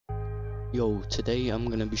Yo, today I'm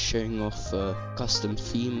gonna be showing off a custom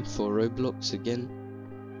theme for Roblox again.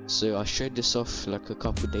 So I showed this off like a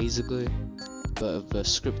couple days ago, but the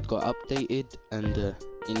script got updated and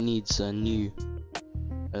it needs a new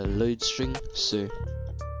load string. So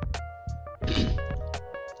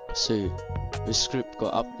the script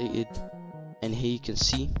got updated, and here you can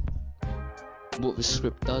see what the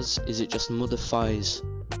script does is it just modifies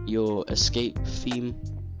your escape theme,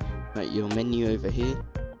 like your menu over here.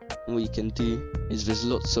 And what you can do is there's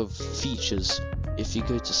lots of features. If you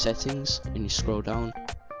go to settings and you scroll down,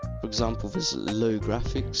 for example, there's low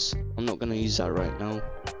graphics. I'm not gonna use that right now,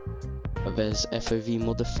 but there's FOV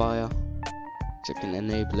modifier, so I can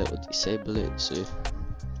enable it or disable it. So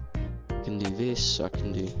I can do this, so I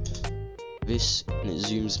can do this, and it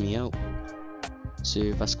zooms me out.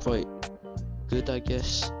 So that's quite good, I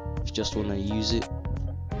guess, if you just want to use it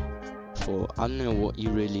for, I don't know what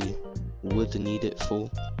you really would need it for,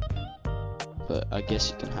 but I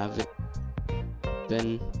guess you can have it.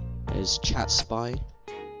 Then there's chat spy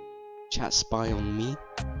on me.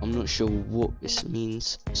 I'm not sure what this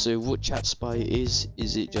means. So what chat spy is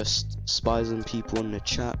it just spies on people in the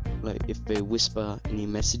chat, like if they whisper any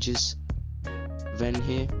messages. Then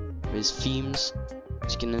here there's themes,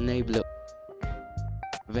 so you can enable it.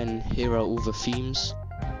 Then here are all the themes.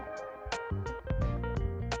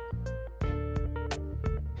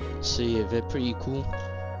 So yeah, they're pretty cool.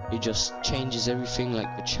 It just changes everything,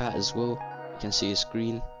 like the chat as well. You can see it's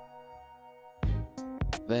green.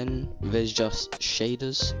 Then there's just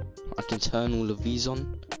shaders. I can turn all of these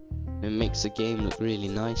on. It makes the game look really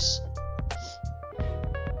nice.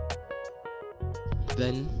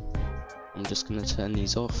 Then I'm just gonna turn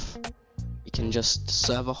these off. You can just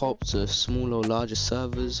server hop to smaller or larger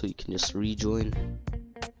servers, or you can just rejoin.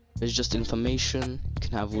 There's just information. You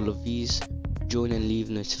can have all of these. Join and leave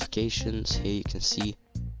notifications. Here you can see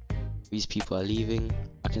these people are leaving.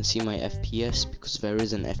 I can see my FPS because there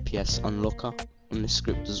is an FPS unlocker on the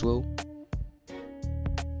script as well.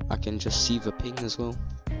 I can just see the ping as well.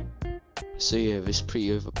 So yeah, this is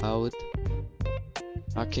pretty overpowered.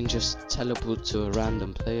 I can just teleport to a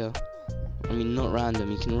random player. I mean, not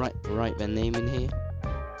random, you can write their name in here,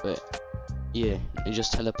 but yeah, it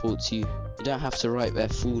just teleports you. You don't have to write their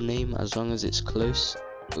full name, as long as it's close,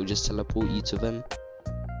 it will just teleport you to them.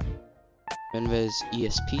 Then there's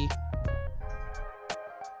ESP,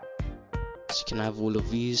 so you can have all of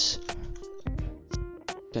these.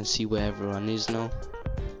 You can see where everyone is now,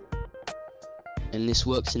 and this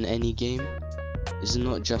works in any game. It's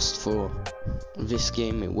not just for this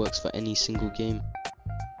game, it works for any single game.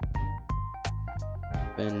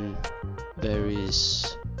 Then there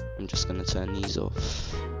is, I'm just gonna turn these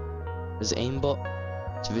off. There's Aimbot.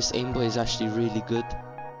 So this Aimbot is actually really good.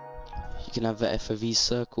 You can have the FOV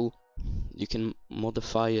circle. You can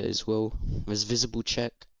modify it as well. There's visible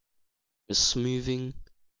check. There's smoothing.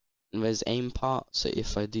 And there's aim part. So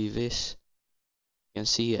if I do this, you can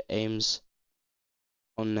see it aims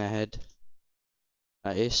on their head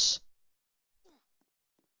like this.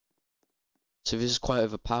 So this is quite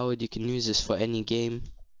overpowered. You can use this for any game,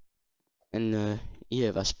 and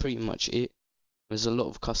yeah, that's pretty much it. There's a lot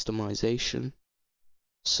of customization,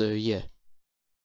 so yeah,